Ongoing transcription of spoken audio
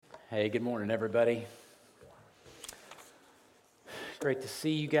Hey, good morning, everybody. Great to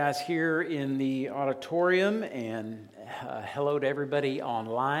see you guys here in the auditorium, and hello to everybody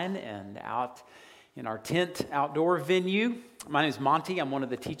online and out in our tent outdoor venue. My name is Monty. I'm one of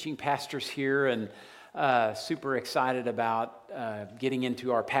the teaching pastors here, and super excited about getting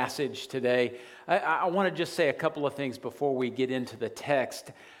into our passage today. I want to just say a couple of things before we get into the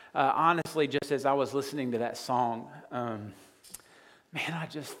text. Honestly, just as I was listening to that song, man, I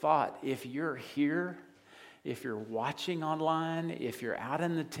just thought, if you're here, if you're watching online, if you're out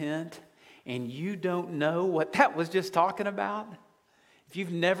in the tent, and you don't know what that was just talking about, if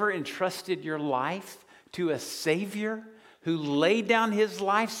you've never entrusted your life to a Savior who laid down His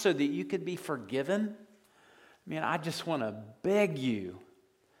life so that you could be forgiven, man, I just want to beg you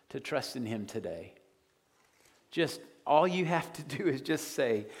to trust in Him today. Just all you have to do is just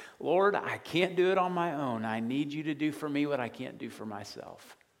say, Lord, I can't do it on my own. I need you to do for me what I can't do for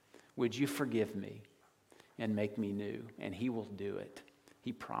myself. Would you forgive me and make me new? And He will do it.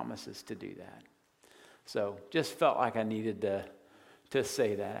 He promises to do that. So just felt like I needed to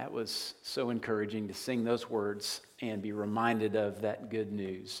say that. That was so encouraging to sing those words and be reminded of that good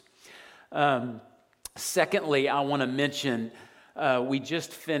news. Secondly, I want to mention we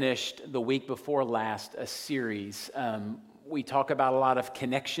just finished the week before last a series. We talk about a lot of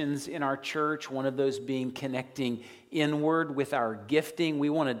connections in our church, one of those being connecting inward with our gifting. We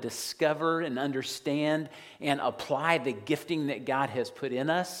want to discover and understand and apply the gifting that God has put in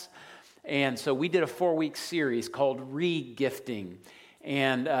us. And so we did a 4-week series called Re-Gifting.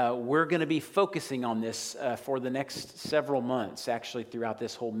 And we're going to be focusing on this for the next several months, actually throughout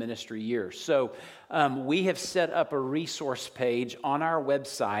this whole ministry year. So we have set up a resource page on our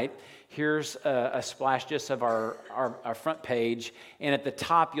website. Here's a splash just of our front page. And at the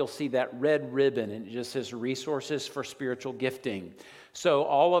top, you'll see that red ribbon, and it just says Resources for Spiritual Gifting. So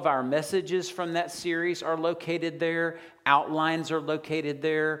all of our messages from that series are located there. Outlines are located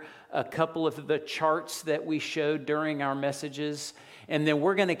there. A couple of the charts that we showed during our messages. And then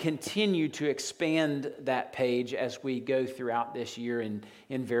we're going to continue to expand that page as we go throughout this year in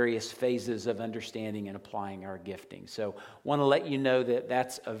various phases of understanding and applying our gifting. So want to let you know that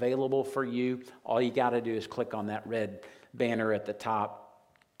that's available for you. All you got to do is click on that red banner at the top,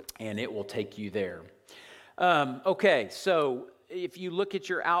 and it will take you there. Okay, so if you look at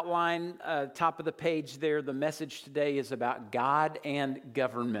your outline, top of the page there, the message today is about God and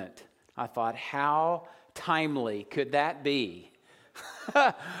government. I thought, how timely could that be?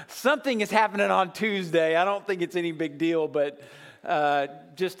 Something is happening on Tuesday. I don't think it's any big deal, but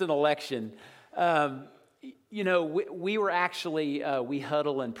just an election. We were actually, we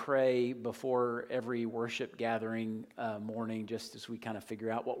huddle and pray before every worship gathering morning, just as we kind of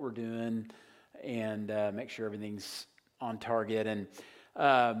figure out what we're doing and make sure everything's on target. And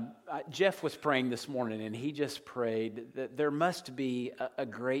Jeff was praying this morning, and he just prayed that there must be a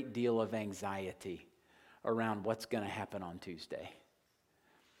great deal of anxiety around what's going to happen on Tuesday.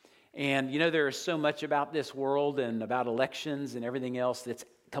 And there is so much about this world and about elections and everything else that's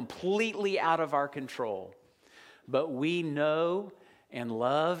completely out of our control. But we know and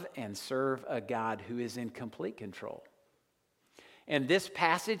love and serve a God who is in complete control. And this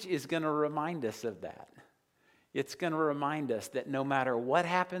passage is going to remind us of that. It's going to remind us that no matter what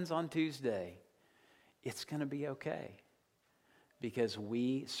happens on Tuesday, it's going to be okay. Because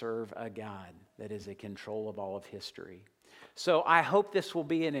we serve a God that is in control of all of history. So I hope this will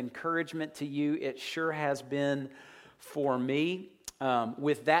be an encouragement to you. It sure has been for me.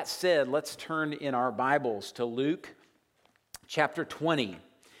 With that said, let's turn in our Bibles to Luke chapter 20.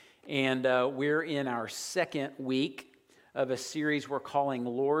 And we're in our second week of a series we're calling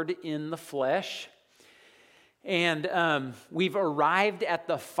Lord in the Flesh. And we've arrived at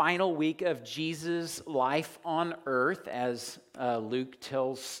the final week of Jesus' life on earth as Luke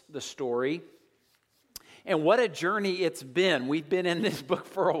tells the story. And what a journey it's been. We've been in this book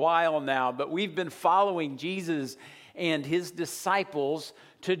for a while now, but we've been following Jesus and His disciples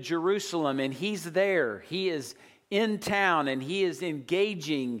to Jerusalem, and He's there. He is in town, and He is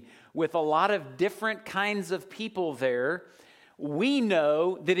engaging with a lot of different kinds of people there. We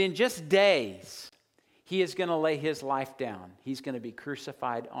know that in just days, He is going to lay His life down. He's going to be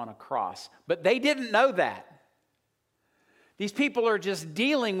crucified on a cross. But they didn't know that. These people are just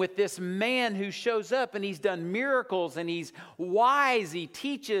dealing with this man who shows up, and he's done miracles, and he's wise, he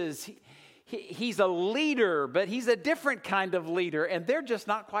teaches, he's a leader, but he's a different kind of leader, and they're just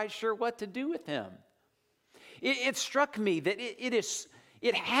not quite sure what to do with him. It struck me that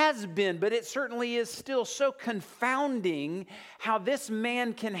it has been, but it certainly is still so confounding how this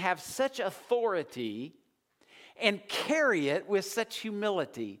man can have such authority and carry it with such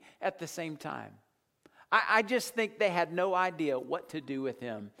humility at the same time. I just think they had no idea what to do with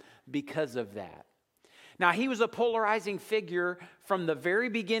him because of that. Now, he was a polarizing figure from the very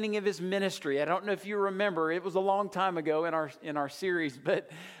beginning of his ministry. I don't know if you remember, it was a long time ago in our series,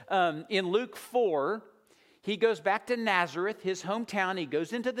 but in Luke 4, he goes back to Nazareth, his hometown. He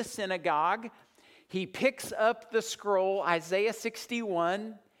goes into the synagogue. He picks up the scroll, Isaiah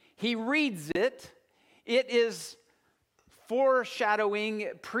 61. He reads it. It is foreshadowing,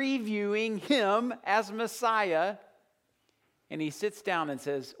 previewing him as Messiah. And he sits down and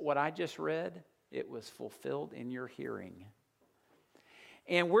says, what I just read, it was fulfilled in your hearing.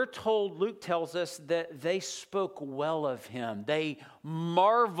 And we're told, Luke tells us, that they spoke well of him. They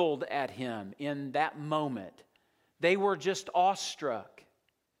marveled at him in that moment. They were just awestruck.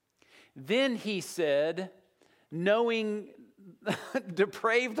 Then he said, knowing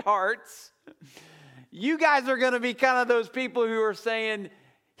depraved hearts, you guys are going to be kind of those people who are saying,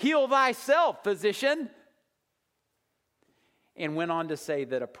 heal thyself, physician. And went on to say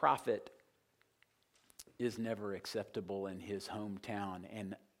that a prophet is never acceptable in his hometown.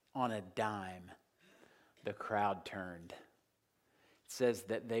 And on a dime, the crowd turned. It says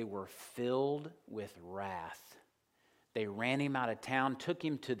that they were filled with wrath. They ran him out of town, took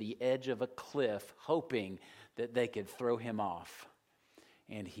him to the edge of a cliff, hoping that they could throw him off.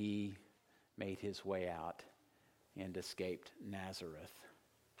 And he made his way out and escaped Nazareth.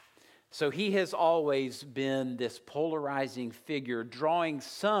 So he has always been this polarizing figure, drawing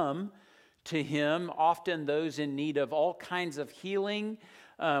some to him, often those in need of all kinds of healing.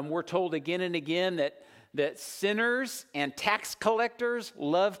 We're told again and again that sinners and tax collectors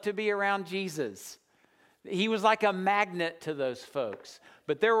love to be around Jesus. He was like a magnet to those folks.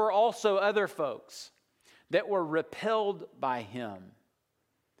 But there were also other folks that were repelled by him.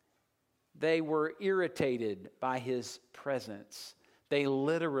 They were irritated by his presence. They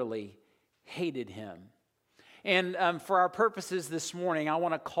literally hated him. And for our purposes this morning, I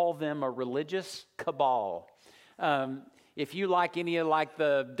want to call them a religious cabal. If you like any of like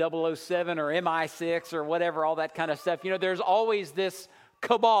the 007 or MI6 or whatever, all that kind of stuff, there's always this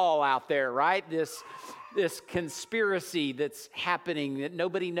cabal out there, right? This conspiracy that's happening that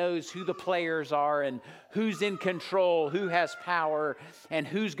nobody knows who the players are and who's in control, who has power, and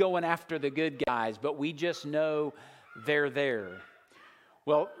who's going after the good guys. But we just know they're there.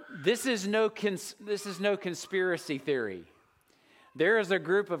 Well, this is no conspiracy theory. There is a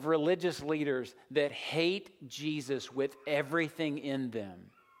group of religious leaders that hate Jesus with everything in them.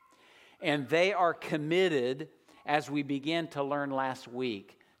 And they are committed, as we began to learn last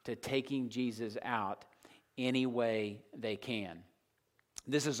week, to taking Jesus out any way they can.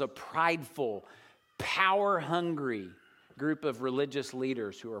 This is a prideful, power-hungry group of religious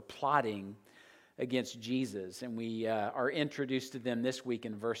leaders who are plotting against Jesus, and we are introduced to them this week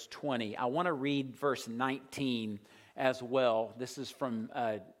in verse 20. I want to read verse 19 as well. This is from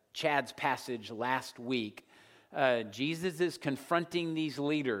Chad's passage last week. Jesus is confronting these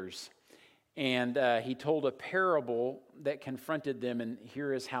leaders, and he told a parable that confronted them, and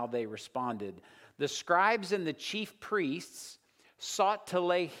here is how they responded. The scribes and the chief priests sought to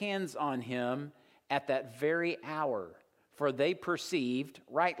lay hands on him at that very hour, for they perceived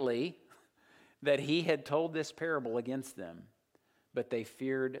rightly that he had told this parable against them, but they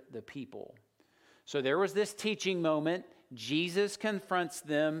feared the people. So there was this teaching moment. Jesus confronts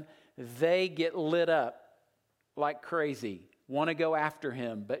them. They get lit up like crazy, want to go after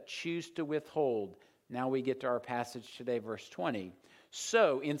him, but choose to withhold. Now we get to our passage today, verse 20.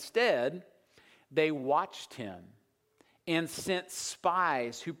 So instead, they watched him and sent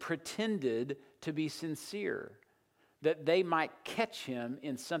spies who pretended to be sincere, that they might catch him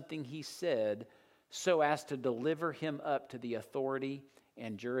in something he said, so as to deliver him up to the authority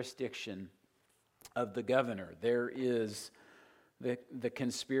and jurisdiction of the governor. There is the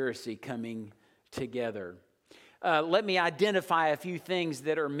conspiracy coming together. Let me identify a few things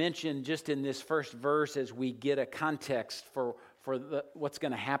that are mentioned just in this first verse as we get a context for what's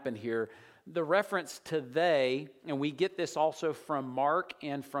going to happen here. The reference to they, and we get this also from Mark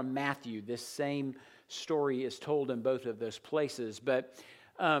and from Matthew. This same story is told in both of those places. But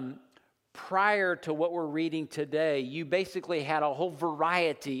prior to what we're reading today, you basically had a whole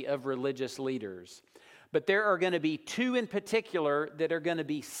variety of religious leaders. But there are going to be two in particular that are going to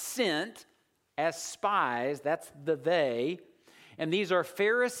be sent as spies. That's the they. And these are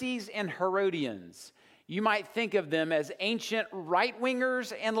Pharisees and Herodians. You might think of them as ancient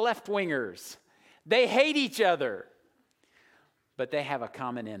right-wingers and left-wingers. They hate each other, but they have a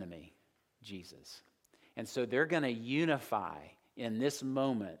common enemy, Jesus. And so they're going to unify in this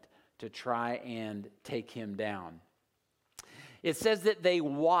moment to try and take him down. It says that they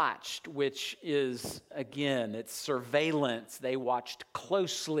watched, which is, again, it's surveillance. They watched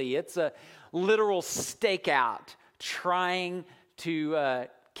closely. It's a literal stakeout, trying to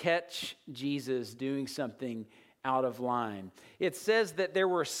catch Jesus doing something out of line. It says that there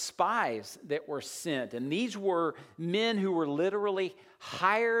were spies that were sent, and these were men who were literally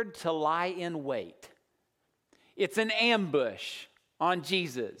hired to lie in wait. It's an ambush on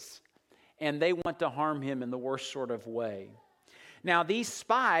Jesus, and they want to harm him in the worst sort of way. Now, these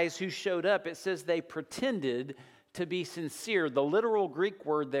spies who showed up, it says they pretended to be sincere. The literal Greek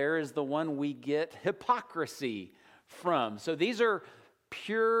word there is the one we get hypocrisy from. So these are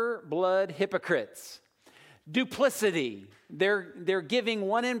pure blood hypocrites. Duplicity. They're giving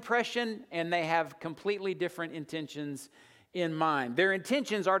one impression and they have completely different intentions in mind. Their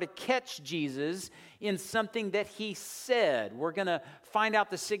intentions are to catch Jesus in something that he said. We're going to find out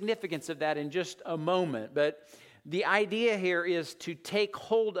the significance of that in just a moment. But the idea here is to take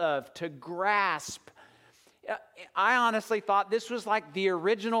hold of, to grasp. I honestly thought this was like the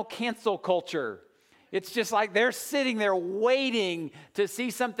original cancel culture. It's just like they're sitting there waiting to see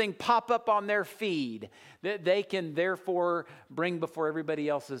something pop up on their feed that they can therefore bring before everybody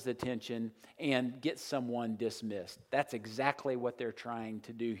else's attention and get someone dismissed. That's exactly what they're trying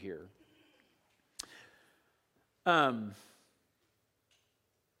to do here. At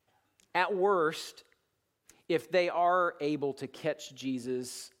worst, if they are able to catch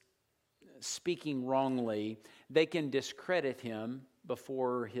Jesus speaking wrongly, they can discredit him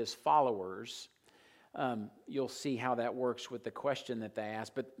before his followers. You'll see how that works with the question that they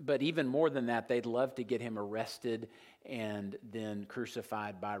ask. But even more than that, they'd love to get him arrested and then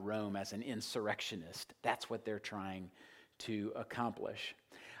crucified by Rome as an insurrectionist. That's what they're trying to accomplish.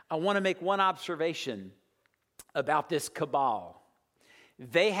 I want to make one observation about this cabal.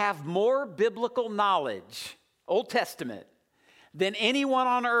 They have more biblical knowledge, Old Testament, than anyone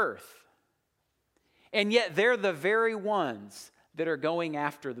on earth. And yet they're the very ones that are going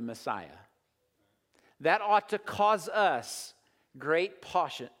after the Messiah. That ought to cause us great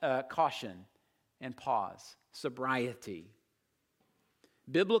caution and pause, sobriety.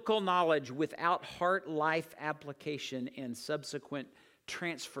 Biblical knowledge without heart life application and subsequent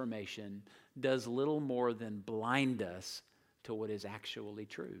transformation does little more than blind us to what is actually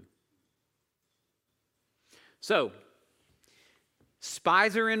true. So,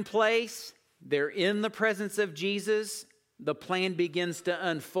 spies are in place. They're in the presence of Jesus. The plan begins to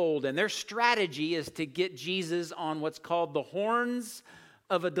unfold, and their strategy is to get Jesus on what's called the horns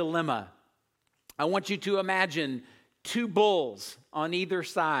of a dilemma. I want you to imagine two bulls on either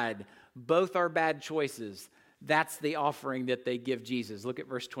side. Both are bad choices. That's the offering that they give Jesus. Look at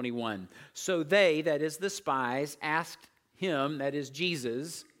verse 21. So they, that is the spies, asked him, that is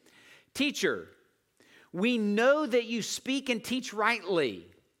Jesus, "Teacher, we know that you speak and teach rightly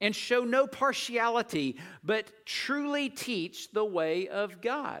and show no partiality, but truly teach the way of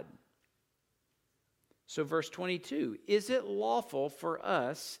God." So verse 22, is it lawful for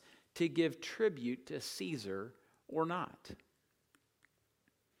us to give tribute to Caesar or not?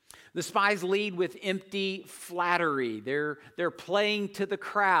 The spies lead with empty flattery. They're playing to the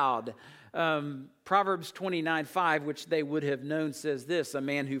crowd. Proverbs 29:5, which they would have known, says this: a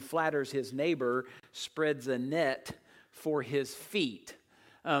man who flatters his neighbor spreads a net for his feet.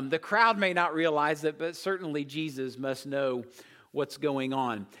 The crowd may not realize it, but certainly Jesus must know what's going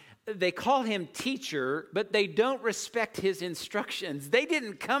on. They call him teacher, but they don't respect his instructions. They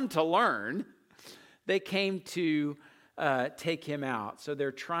didn't come to learn. They came to take him out. So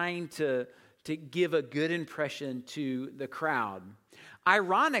they're trying to give a good impression to the crowd.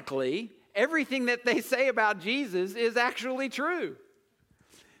 Ironically, everything that they say about Jesus is actually true.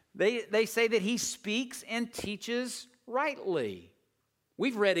 They say that he speaks and teaches rightly.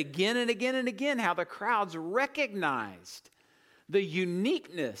 We've read again and again and again how the crowds recognized the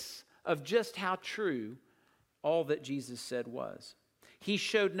uniqueness of just how true all that Jesus said was. He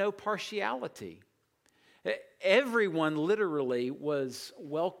showed no partiality. Everyone literally was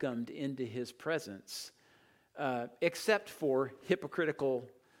welcomed into his presence, except for hypocritical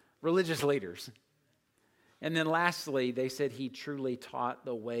religious leaders. And then lastly, they said he truly taught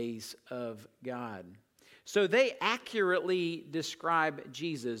the ways of God. So they accurately describe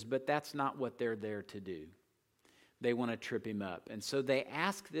Jesus, but that's not what they're there to do. They want to trip him up. And so they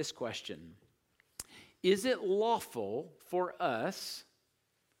ask this question: is it lawful for us,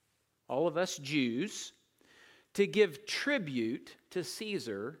 all of us Jews, to give tribute to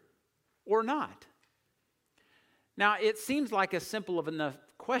Caesar or not? Now, it seems like a simple enough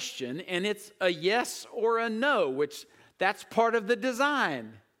question, and it's a yes or a no, which that's part of the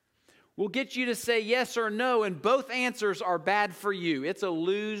design. will get you to say yes or no, and both answers are bad for you. It's a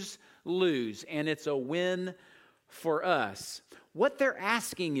lose-lose, and it's a win for us. What they're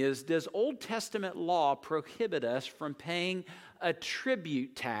asking is, does Old Testament law prohibit us from paying a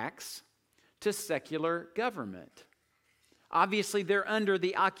tribute tax to secular government? Obviously, they're under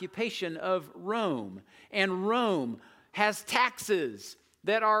the occupation of Rome, and Rome has taxes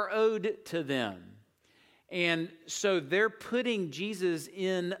that are owed to them. And so they're putting Jesus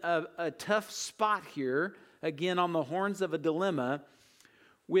in a tough spot here, again on the horns of a dilemma,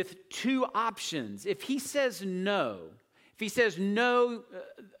 with two options. If he says no,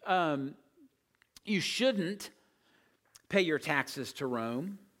 you shouldn't pay your taxes to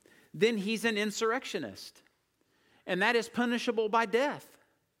Rome, then he's an insurrectionist. And that is punishable by death.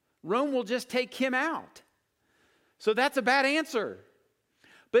 Rome will just take him out. So that's a bad answer.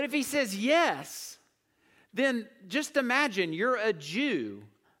 But if he says yes, then just imagine you're a Jew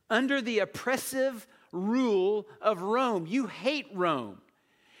under the oppressive rule of Rome. You hate Rome.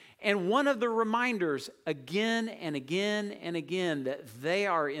 And one of the reminders again and again and again that they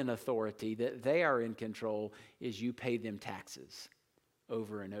are in authority, that they are in control, is you pay them taxes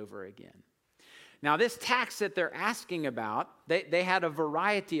over and over again. Now, this tax that they're asking about, they had a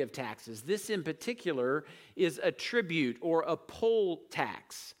variety of taxes. This in particular is a tribute or a poll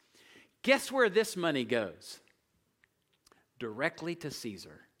tax. Guess where this money goes? Directly to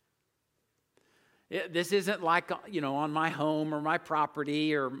Caesar. This isn't like, on my home or my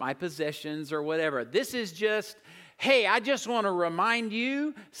property or my possessions or whatever. This is just, hey, I just want to remind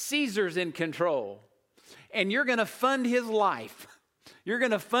you, Caesar's in control. And you're going to fund his life. You're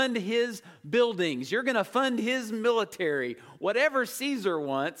going to fund his buildings. You're going to fund his military. Whatever Caesar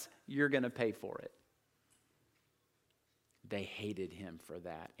wants, you're going to pay for it. They hated him for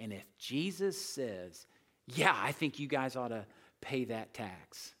that. And if Jesus says, yeah, I think you guys ought to pay that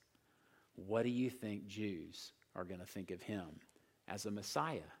tax, what do you think Jews are going to think of him as a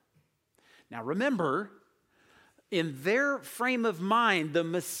Messiah? Now remember, in their frame of mind, the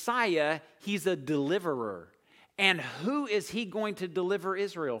Messiah, he's a deliverer. And who is he going to deliver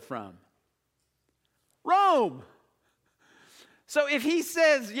Israel from? Rome. So if he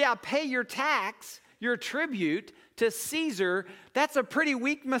says, yeah, pay your tax, your tribute to Caesar, that's a pretty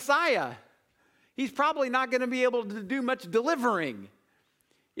weak Messiah. He's probably not going to be able to do much delivering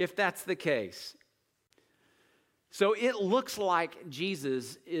if that's the case. So it looks like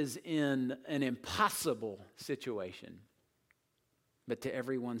Jesus is in an impossible situation. But to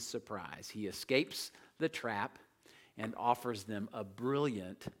everyone's surprise, he escapes the trap and offers them a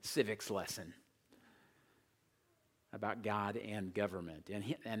brilliant civics lesson about God and government.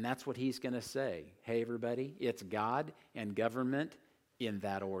 And that's what he's going to say. Hey, everybody, it's God and government in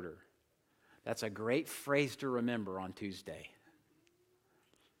that order. That's a great phrase to remember on Tuesday.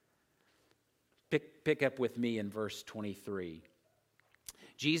 Pick up with me in verse 23.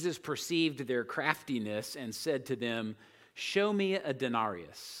 Jesus perceived their craftiness and said to them, "Show me a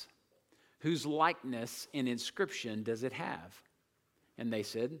denarius. Whose likeness and inscription does it have?" And they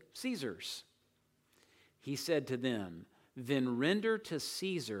said, "Caesar's." He said to them, "Then render to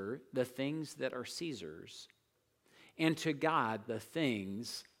Caesar the things that are Caesar's, and to God the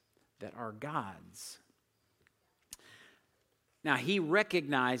things that are God's." Now, he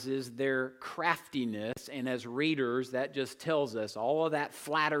recognizes their craftiness, and as readers, that just tells us all of that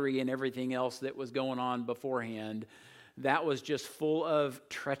flattery and everything else that was going on beforehand, that was just full of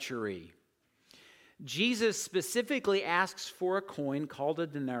treachery. Jesus specifically asks for a coin called a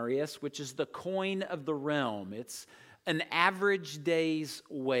denarius, which is the coin of the realm. It's an average day's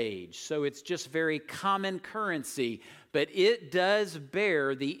wage, so it's just very common currency, but it does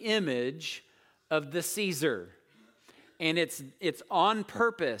bear the image of the Caesar. And it's on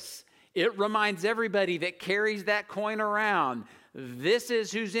purpose. It reminds everybody that carries that coin around, this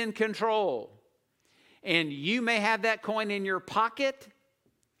is who's in control. And you may have that coin in your pocket,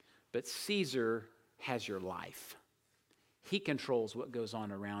 but Caesar has your life. He controls what goes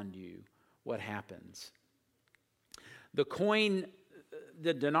on around you, what happens. The coin,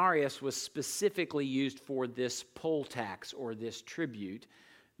 the denarius, was specifically used for this poll tax or this tribute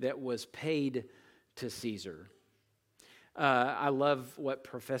that was paid to Caesar. I love what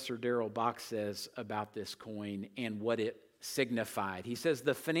Professor Darrell Bock says about this coin and what it signified. He says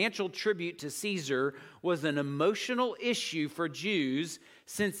the financial tribute to Caesar was an emotional issue for Jews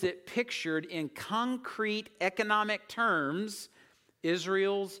since it pictured in concrete economic terms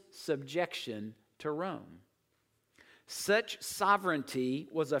Israel's subjection to Rome. Such sovereignty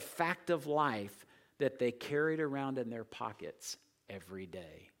was a fact of life that they carried around in their pockets every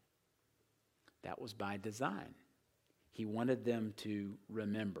day. That was by design. He wanted them to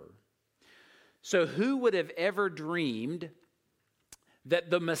remember. So who would have ever dreamed that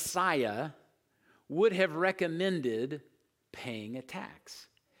the Messiah would have recommended paying a tax?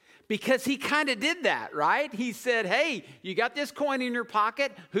 Because he kind of did that, right? He said, hey, you got this coin in your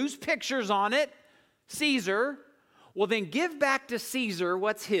pocket. Whose picture's on it? Caesar. Well, then give back to Caesar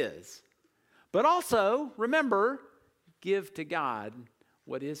what's his. But also, remember, give to God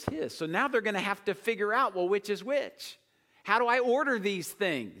what is his. So now they're going to have to figure out, well, which is which? How do I order these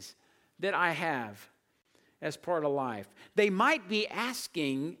things that I have as part of life? They might be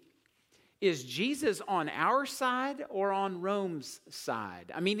asking, is Jesus on our side or on Rome's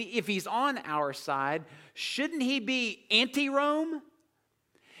side? I mean, if he's on our side, shouldn't he be anti-Rome?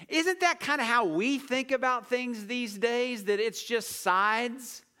 Isn't that kind of how we think about things these days, that it's just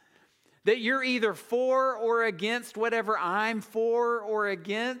sides? That you're either for or against whatever I'm for or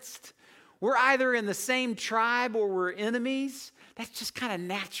against? We're either in the same tribe or we're enemies. That's just kind of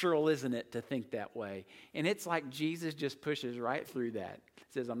natural, isn't it, to think that way? And it's like Jesus just pushes right through that.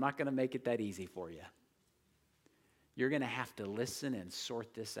 Says, I'm not going to make it that easy for you. You're going to have to listen and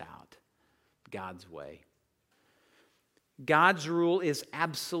sort this out God's way. God's rule is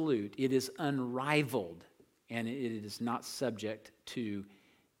absolute. It is unrivaled, and it is not subject to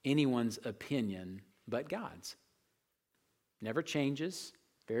anyone's opinion but God's. Never changes,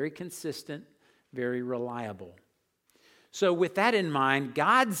 very consistent, very reliable. So with that in mind,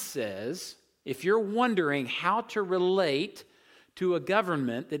 God says, if you're wondering how to relate to a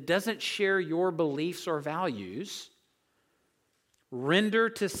government that doesn't share your beliefs or values, render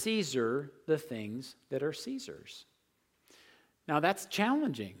to Caesar the things that are Caesar's. Now that's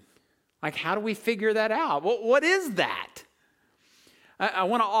challenging. Like, how do we figure that out? Well, what is that? I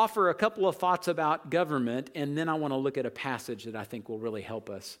want to offer a couple of thoughts about government, and then I want to look at a passage that I think will really help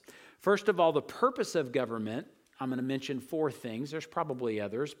us. First of all, the purpose of government, I'm going to mention 4 things. There's probably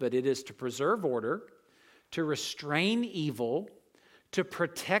others, but it is to preserve order, to restrain evil, to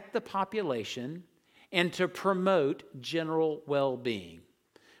protect the population, and to promote general well-being.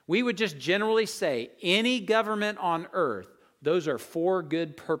 We would just generally say any government on earth, those are 4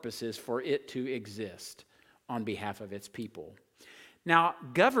 good purposes for it to exist on behalf of its people. Now,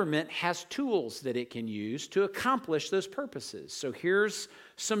 government has tools that it can use to accomplish those purposes. So here's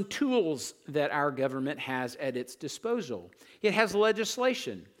some tools that our government has at its disposal. It has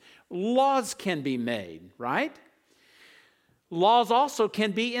legislation. Laws can be made, right? Laws also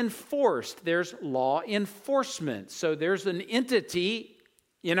can be enforced. There's law enforcement. So there's an entity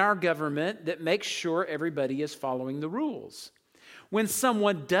in our government that makes sure everybody is following the rules. When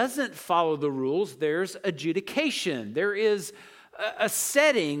someone doesn't follow the rules, there's adjudication. There is a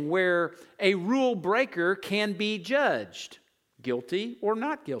setting where a rule breaker can be judged, guilty or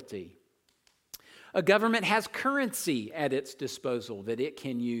not guilty. A government has currency at its disposal that it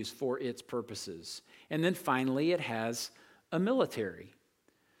can use for its purposes. And then finally, it has a military.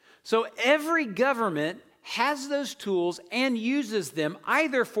 So every government has those tools and uses them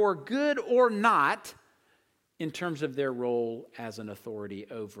either for good or not in terms of their role as an authority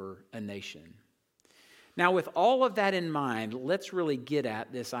over a nation. Now, with all of that in mind, let's really get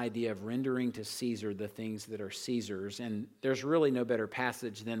at this idea of rendering to Caesar the things that are Caesar's. And there's really no better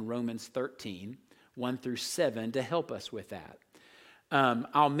passage than Romans 13, 1 through 7, to help us with that.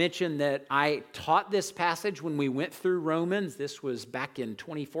 I'll mention that I taught this passage when we went through Romans. This was back in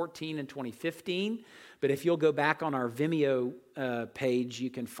 2014 and 2015. But if you'll go back on our Vimeo page, you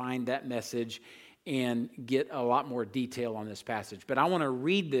can find that message and get a lot more detail on this passage. But I want to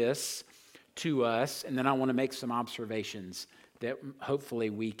read this to us, and then I want to make some observations that hopefully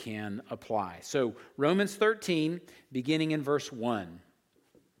we can apply. So Romans 13, beginning in verse 1.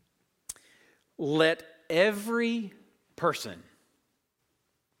 Let every person,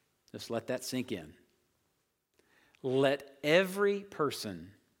 just let that sink in. Let every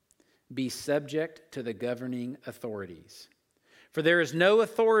person be subject to the governing authorities. For there is no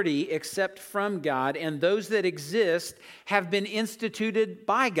authority except from God, and those that exist have been instituted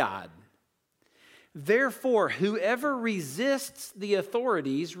by God. Therefore, whoever resists the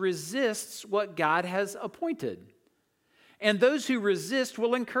authorities resists what God has appointed. And those who resist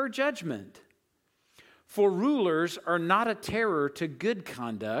will incur judgment. For rulers are not a terror to good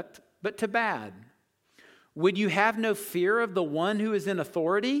conduct, but to bad. Would you have no fear of the one who is in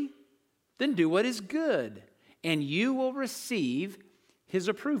authority? Then do what is good, and you will receive his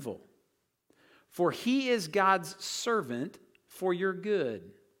approval. For he is God's servant for your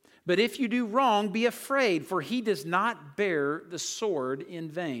good. But if you do wrong, be afraid, for he does not bear the sword in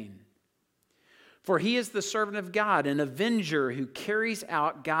vain. For he is the servant of God, an avenger who carries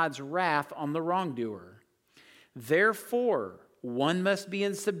out God's wrath on the wrongdoer. Therefore, one must be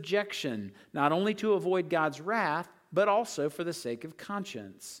in subjection, not only to avoid God's wrath, but also for the sake of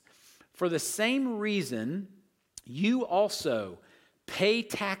conscience. For the same reason, you also pay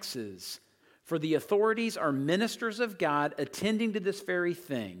taxes, for the authorities are ministers of God, attending to this very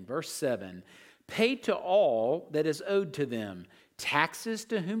thing. Verse 7, pay to all that is owed to them, taxes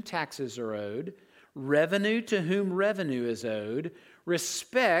to whom taxes are owed, revenue to whom revenue is owed,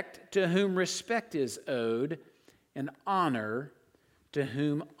 respect to whom respect is owed, and honor to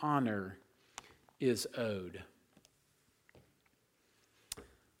whom honor is owed.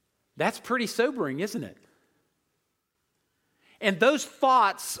 That's pretty sobering, isn't it? And those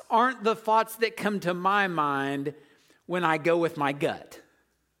thoughts aren't the thoughts that come to my mind when I go with my gut.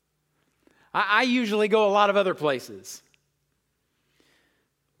 I usually go a lot of other places.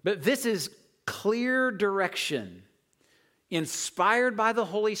 But this is clear direction inspired by the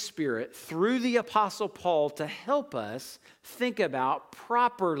Holy Spirit through the Apostle Paul to help us think about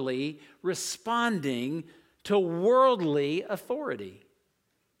properly responding to worldly authority.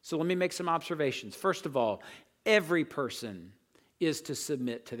 So let me make some observations. First of all, every person is to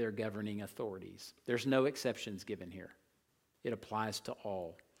submit to their governing authorities. There's no exceptions given here. It applies to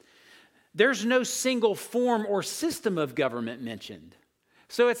all. There's no single form or system of government mentioned.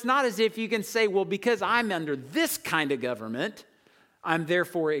 So it's not as if you can say, well, because I'm under this kind of government, I'm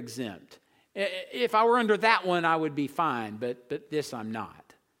therefore exempt. If I were under that one, I would be fine, but this I'm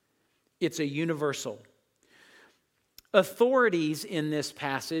not. It's a universal. Authorities in this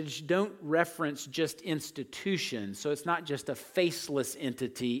passage don't reference just institutions, so it's not just a faceless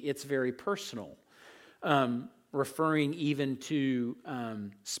entity, it's very personal, referring even to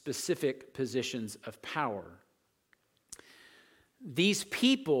specific positions of power. These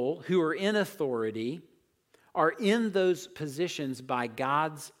people who are in authority are in those positions by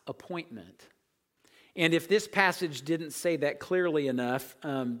God's appointment. And if this passage didn't say that clearly enough,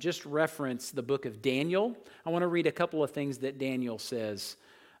 just reference the book of Daniel. I want to read a couple of things that Daniel says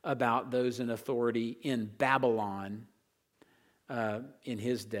about those in authority in Babylon in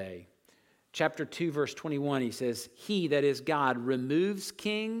his day. Chapter 2, verse 21, he says, "He, that is God, removes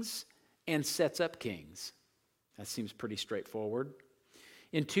kings and sets up kings." That seems pretty straightforward.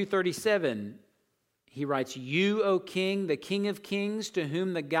 In 237, he writes, "You, O king, the King of kings, to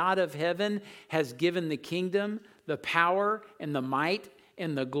whom the God of heaven has given the kingdom, the power, and the might,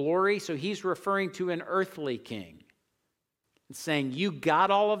 and the glory." So he's referring to an earthly king. And saying, you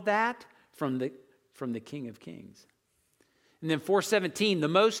got all of that from the King of kings. And then 417, "The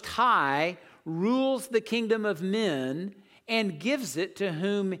Most High rules the kingdom of men and gives it to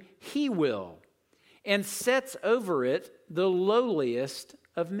whom he will, and sets over it the lowliest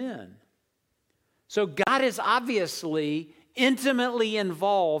of men." So God is obviously intimately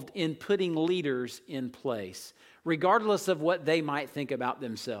involved in putting leaders in place, regardless of what they might think about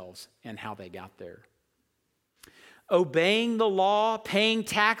themselves and how they got there. Obeying the law, paying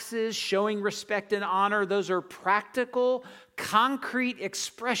taxes, showing respect and honor, those are practical, concrete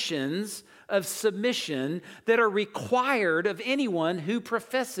expressions of submission that are required of anyone who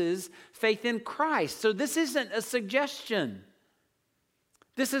professes faith in Christ. So this isn't a suggestion.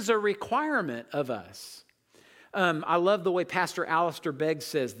 This is a requirement of us. I love the way Pastor Alistair Begg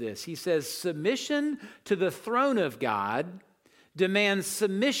says this. He says, "Submission to the throne of God demands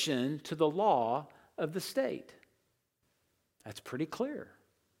submission to the law of the state." That's pretty clear.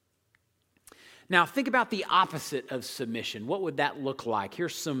 Now, think about the opposite of submission. What would that look like?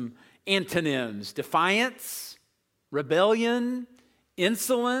 Here's some antonyms: defiance, rebellion,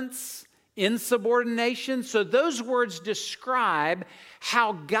 insolence, insubordination. So those words describe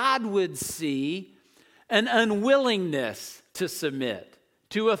how God would see an unwillingness to submit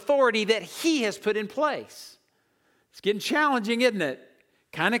to authority that he has put in place. It's getting challenging, isn't it?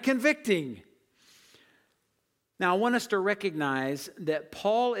 Kind of convicting. Now, I want us to recognize that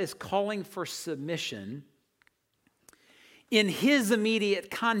Paul is calling for submission in his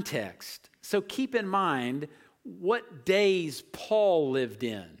immediate context. So keep in mind what days Paul lived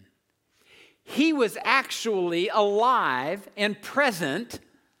in. He was actually alive and present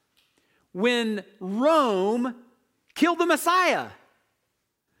when Rome killed the Messiah.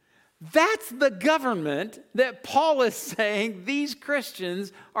 That's the government that Paul is saying these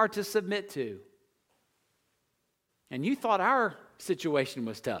Christians are to submit to. And you thought our situation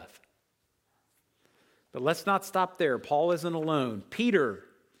was tough. But let's not stop there. Paul isn't alone. Peter,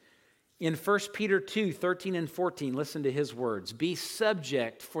 in 1 Peter 2, 13 and 14, listen to his words. "Be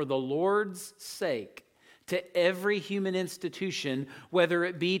subject for the Lord's sake to every human institution, whether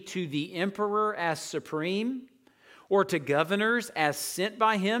it be to the emperor as supreme, or to governors as sent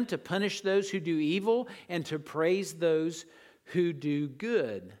by him to punish those who do evil and to praise those who do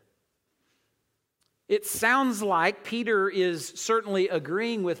good. It sounds like Peter is certainly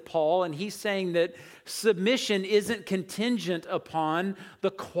agreeing with Paul, and he's saying that submission isn't contingent upon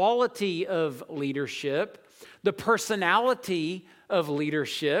the quality of leadership, the personality of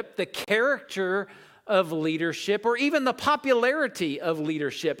leadership, the character of leadership, or even the popularity of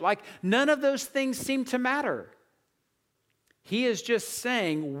leadership. Like, none of those things seem to matter. He is just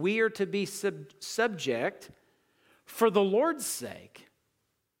saying we are to be subject for the Lord's sake.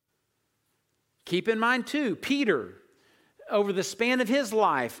 Keep in mind, too, Peter, over the span of his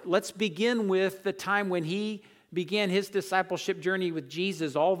life, let's begin with the time when he began his discipleship journey with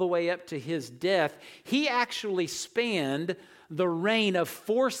Jesus all the way up to his death. He actually spanned the reign of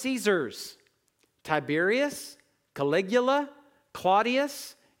 4 Caesars: Tiberius, Caligula,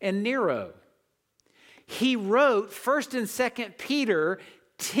 Claudius, and Nero. He wrote 1st and 2nd Peter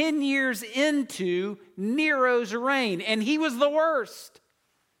 10 years into Nero's reign, and he was the worst.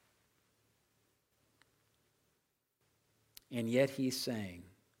 And yet he's saying,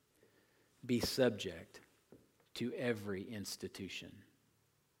 be subject to every institution.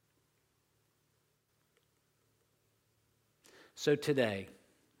 So today,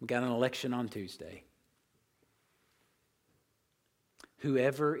 we got an election on Tuesday.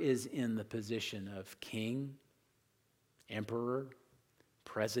 Whoever is in the position of king, emperor,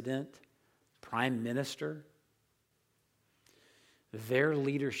 president, prime minister, their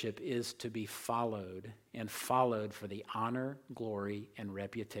leadership is to be followed, and followed for the honor, glory, and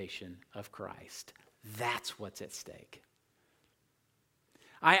reputation of Christ. That's what's at stake.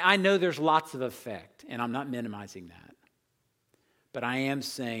 I know there's lots of effect, and I'm not minimizing that. But I am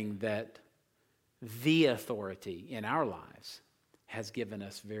saying that the authority in our lives has given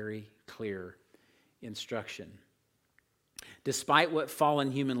us very clear instruction. Despite what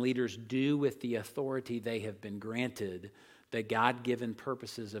fallen human leaders do with the authority they have been granted, the God-given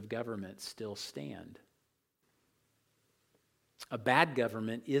purposes of government still stand. A bad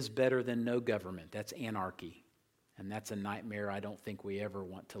government is better than no government. That's anarchy. And that's a nightmare I don't think we ever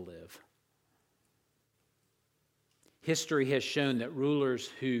want to live. History has shown that rulers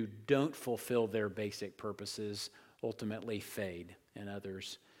who don't fulfill their basic purposes ultimately fade, and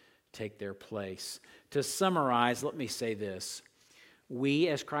others take their place. To summarize, let me say this. We,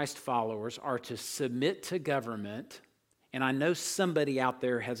 as Christ followers, are to submit to government. And I know somebody out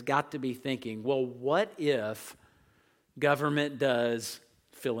there has got to be thinking, well, what if government does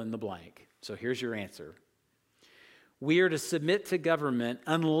fill in the blank? So here's your answer. We are to submit to government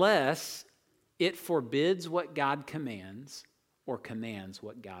unless it forbids what God commands or commands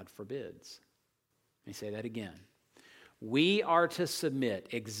what God forbids. Let me say that again. We are to submit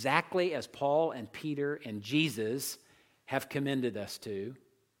exactly as Paul and Peter and Jesus have commended us to,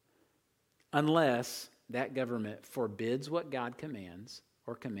 unless that government forbids what God commands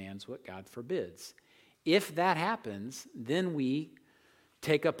or commands what God forbids. If that happens, then we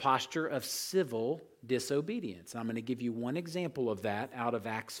take a posture of civil disobedience. I'm going to give you one example of that out of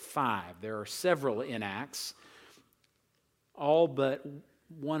Acts 5. There are several in Acts. All but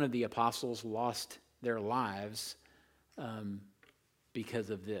one of the apostles lost their lives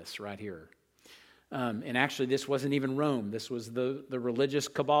because of this right here. And actually, this wasn't even Rome. This was the religious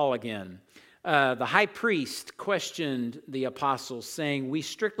cabal again. The high priest questioned the apostles, saying, "We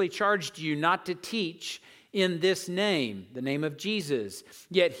strictly charged you not to teach in this name, the name of Jesus.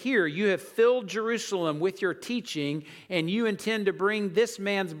 Yet here you have filled Jerusalem with your teaching, and you intend to bring this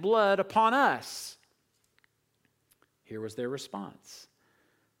man's blood upon us." Here was their response.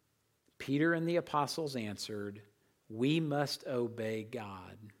 Peter and the apostles answered, "We must obey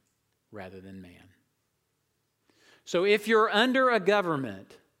God rather than man." So if you're under a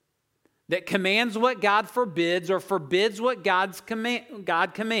government that commands what God forbids or forbids what God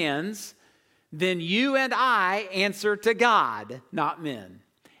commands, then you and I answer to God, not men.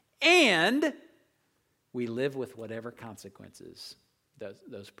 And we live with whatever consequences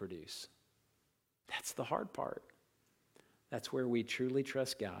those produce. That's the hard part. That's where we truly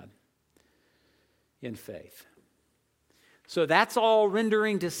trust God in faith. So that's all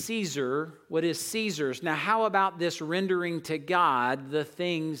rendering to Caesar what is Caesar's. Now, how about this rendering to God the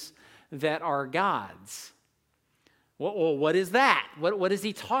things that are God's? Well, what is that? What is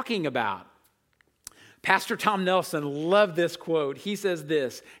he talking about? Pastor Tom Nelson loved this quote. He says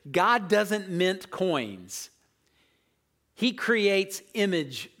this: God doesn't mint coins. He creates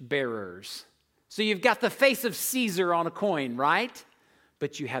image bearers. So you've got the face of Caesar on a coin, right?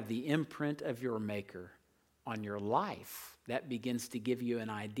 But you have the imprint of your maker on your life. That begins to give you an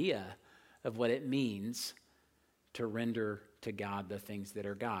idea of what it means to render to God the things that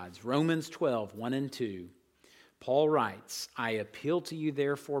are God's. Romans 12, 1 and 2. Paul writes, I appeal to you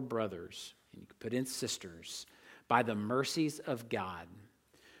therefore, brothers, and you can put in sisters, by the mercies of God,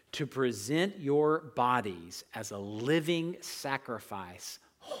 to present your bodies as a living sacrifice,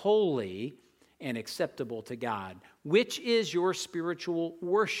 holy and acceptable to God, which is your spiritual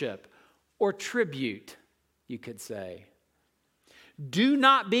worship or tribute, you could say. Do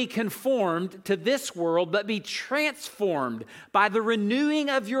not be conformed to this world, but be transformed by the renewing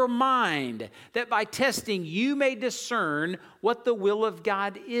of your mind, that by testing you may discern what the will of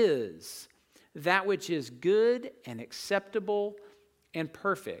God is, that which is good and acceptable and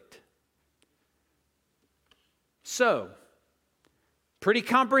perfect. So, pretty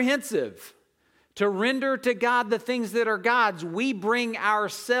comprehensive. To render to God the things that are God's, we bring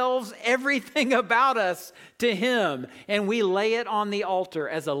ourselves, everything about us, to Him, and we lay it on the altar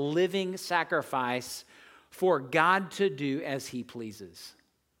as a living sacrifice for God to do as He pleases.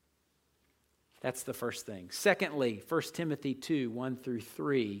 That's the first thing. Secondly, 1 Timothy 2, 1 through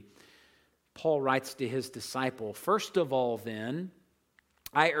 3, Paul writes to his disciple, first of all then,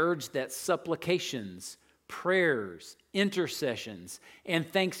 I urge that supplications, prayers, intercessions, and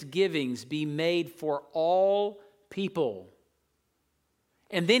thanksgivings be made for all people.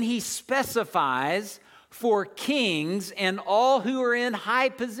 And then he specifies for kings and all who are in high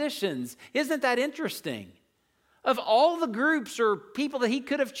positions. Isn't that interesting? Of all the groups or people that he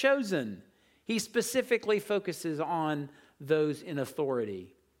could have chosen, he specifically focuses on those in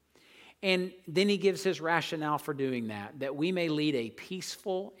authority. And then he gives his rationale for doing that we may lead a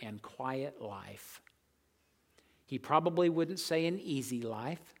peaceful and quiet life. He probably wouldn't say an easy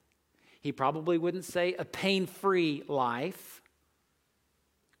life. He probably wouldn't say a pain-free life.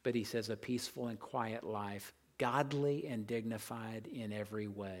 But he says a peaceful and quiet life, godly and dignified in every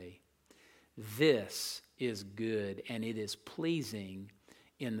way. This is good and it is pleasing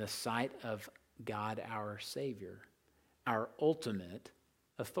in the sight of God our Savior, our ultimate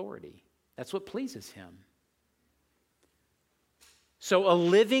authority. That's what pleases Him. So a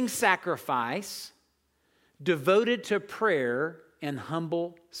living sacrifice devoted to prayer and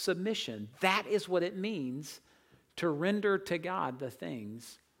humble submission. That is what it means to render to God the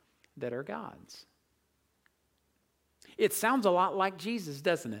things that are God's. It sounds a lot like Jesus,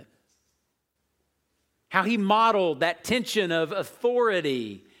 doesn't it? How He modeled that tension of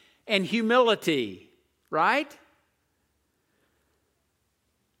authority and humility, right?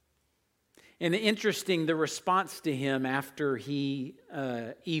 And interesting, the response to Him after He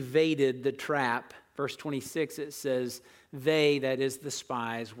evaded the trap. Verse 26, it says, they, that is the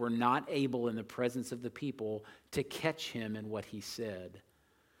spies, were not able in the presence of the people to catch Him in what He said.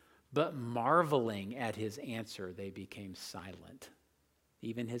 But marveling at His answer, they became silent.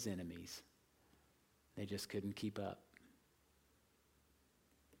 Even His enemies. They just couldn't keep up.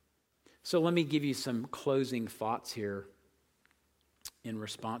 So let me give you some closing thoughts here in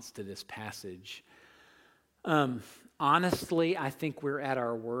response to this passage. Honestly, I think we're at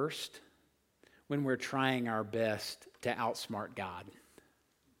our worst when we're trying our best to outsmart God.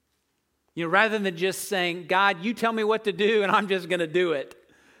 You know, rather than just saying, God, you tell me what to do and I'm just going to do it,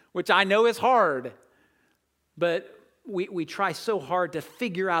 which I know is hard, but we try so hard to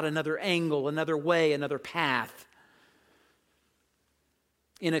figure out another angle, another way, another path.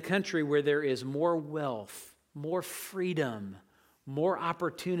 In a country where there is more wealth, more freedom, more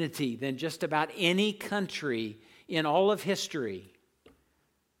opportunity than just about any country in all of history,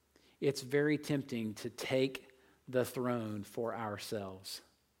 it's very tempting to take the throne for ourselves,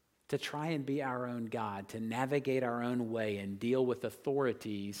 to try and be our own God, to navigate our own way and deal with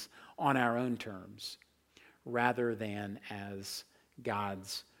authorities on our own terms, rather than as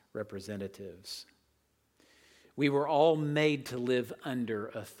God's representatives. We were all made to live under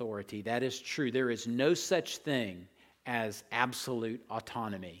authority. That is true. There is no such thing as absolute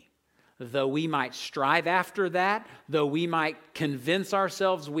autonomy. Though we might strive after that, though we might convince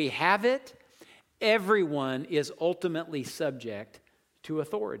ourselves we have it, everyone is ultimately subject to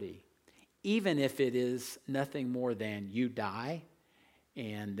authority, even if it is nothing more than you die,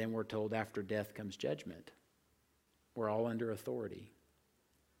 and then we're told after death comes judgment. We're all under authority.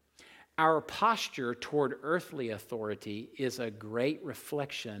 Our posture toward earthly authority is a great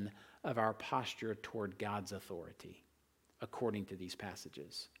reflection of our posture toward God's authority, according to these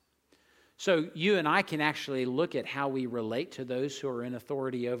passages. So you and I can actually look at how we relate to those who are in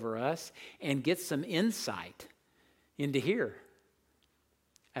authority over us and get some insight into here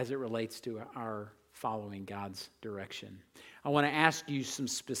as it relates to our following God's direction. I want to ask you some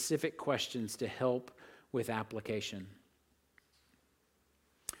specific questions to help with application.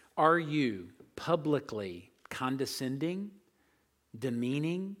 Are you publicly condescending,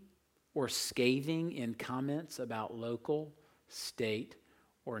 demeaning, or scathing in comments about local, state,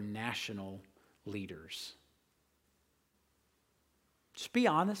 or national leaders? Just be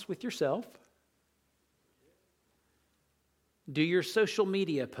honest with yourself. Do your social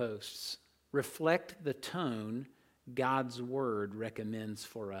media posts reflect the tone God's word recommends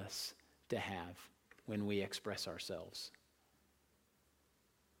for us to have when we express ourselves?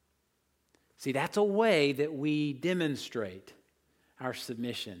 See, that's a way that we demonstrate our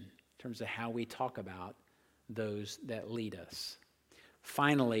submission in terms of how we talk about those that lead us.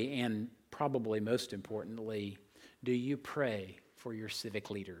 Finally, and probably most importantly, do you pray for your civic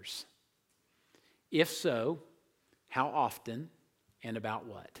leaders? If so, how often and about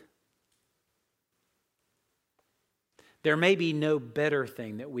what? There may be no better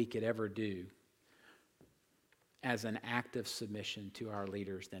thing that we could ever do as an act of submission to our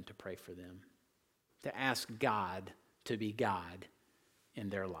leaders than to pray for them, to ask God to be God in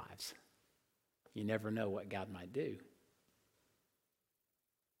their lives. You never know what God might do.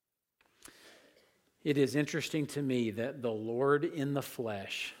 It is interesting to me that the Lord in the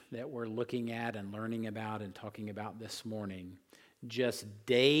flesh that we're looking at and learning about and talking about this morning, just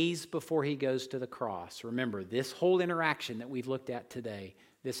days before he goes to the cross. Remember, this whole interaction that we've looked at today,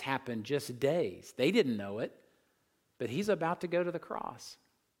 this happened just days. They didn't know it, but he's about to go to the cross.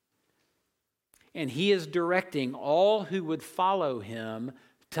 And he is directing all who would follow him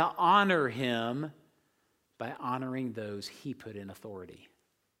to honor him by honoring those he put in authority.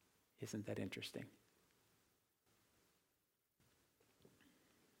 Isn't that interesting?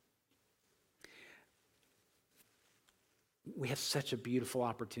 We have such a beautiful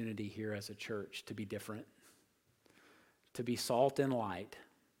opportunity here as a church to be different, to be salt and light,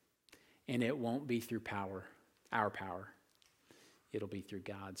 and it won't be through power, our power. It'll be through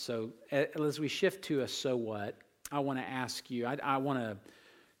God. So as we shift to a so what, I want to ask you, I want to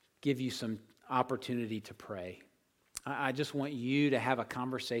give you some opportunity to pray. I just want you to have a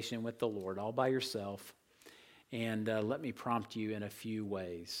conversation with the Lord all by yourself, and let me prompt you in a few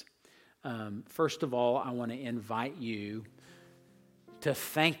ways. First of all, I want to invite you to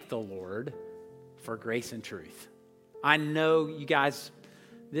thank the Lord for grace and truth. I know you guys,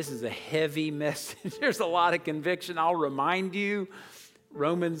 this is a heavy message. There's a lot of conviction. I'll remind you,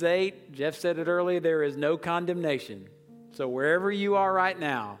 Romans 8, Jeff said it earlier, there is no condemnation. So wherever you are right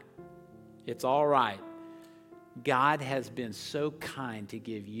now, it's all right. God has been so kind to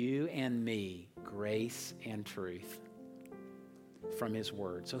give you and me grace and truth from his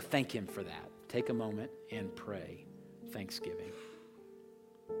word. So thank him for that. Take a moment and pray thanksgiving.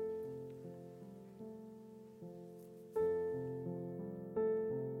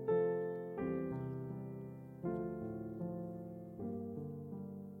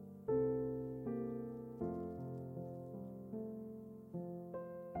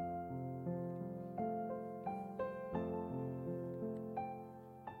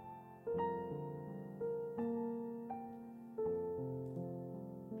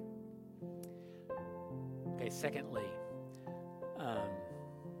 Okay, secondly,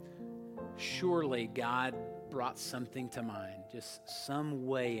 surely God brought something to mind, just some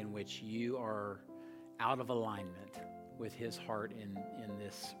way in which you are out of alignment with his heart in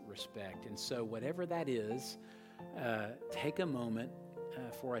this respect. And so whatever that is, take a moment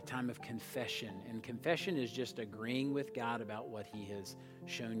for a time of confession. And confession is just agreeing with God about what he has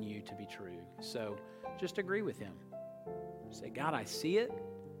shown you to be true. So just agree with him. Say, God, I see it,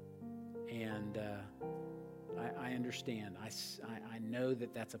 and I understand. I know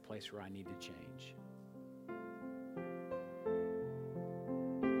that that's a place where I need to change.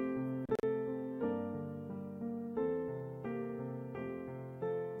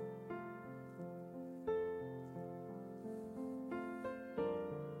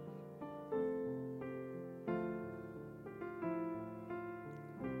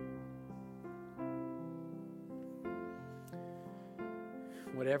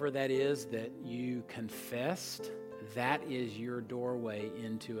 Whatever that is that you confessed, that is your doorway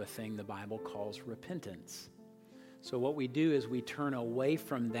into a thing the Bible calls repentance. So what we do is we turn away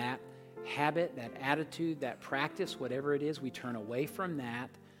from that habit, that attitude, that practice, whatever it is, we turn away from that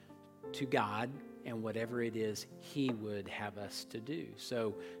to God and whatever it is he would have us to do.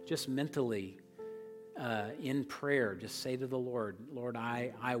 So just mentally, in prayer, just say to the Lord, Lord,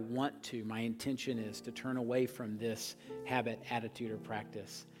 I want to, my intention is to turn away from this habit, attitude, or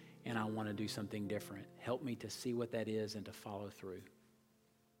practice, and I want to do something different. Help me to see what that is and to follow through.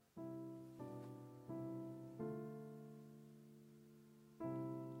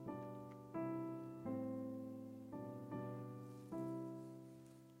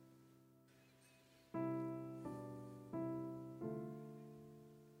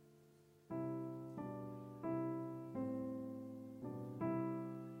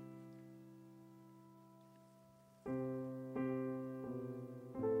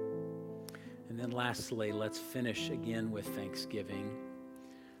 then lastly, let's finish again with thanksgiving.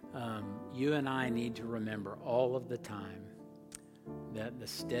 You and I need to remember all of the time that the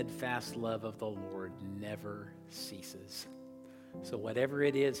steadfast love of the Lord never ceases. So whatever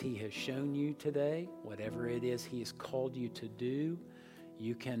it is he has shown you today, whatever it is he has called you to do,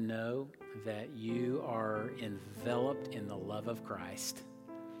 you can know that you are enveloped in the love of Christ.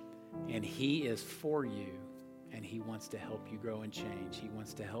 And he is for you, and he wants to help you grow and change. He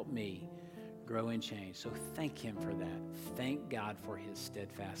wants to help me grow and change. So thank him for that. Thank God for his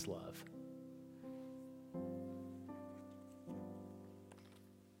steadfast love.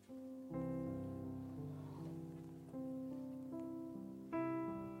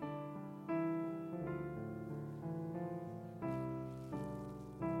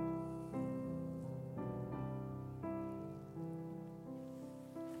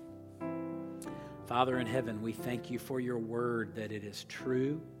 Father in heaven, we thank you for your word, that it is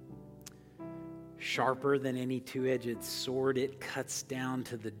true, sharper than any two-edged sword. It cuts down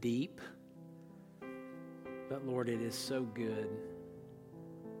to the deep. But Lord, it is so good.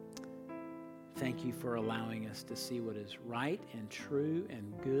 Thank you for allowing us to see what is right and true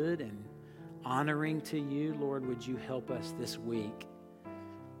and good and honoring to you. Lord, would you help us this week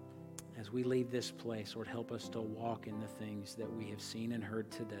as we leave this place? Lord, help us to walk in the things that we have seen and heard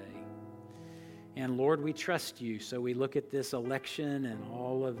today. And Lord, we trust you. So we look at this election and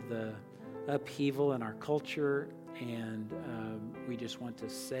all of the upheaval in our culture, and we just want to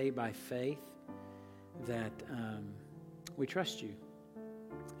say by faith that we trust you.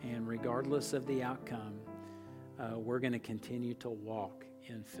 And regardless of the outcome, we're going to continue to walk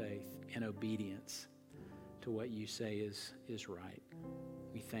in faith and obedience to what you say is right.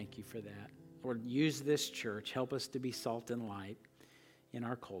 We thank you for that. Lord, use this church. Help us to be salt and light in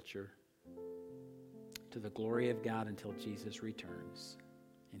our culture, to the glory of God until Jesus returns.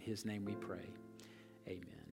 In his name we pray.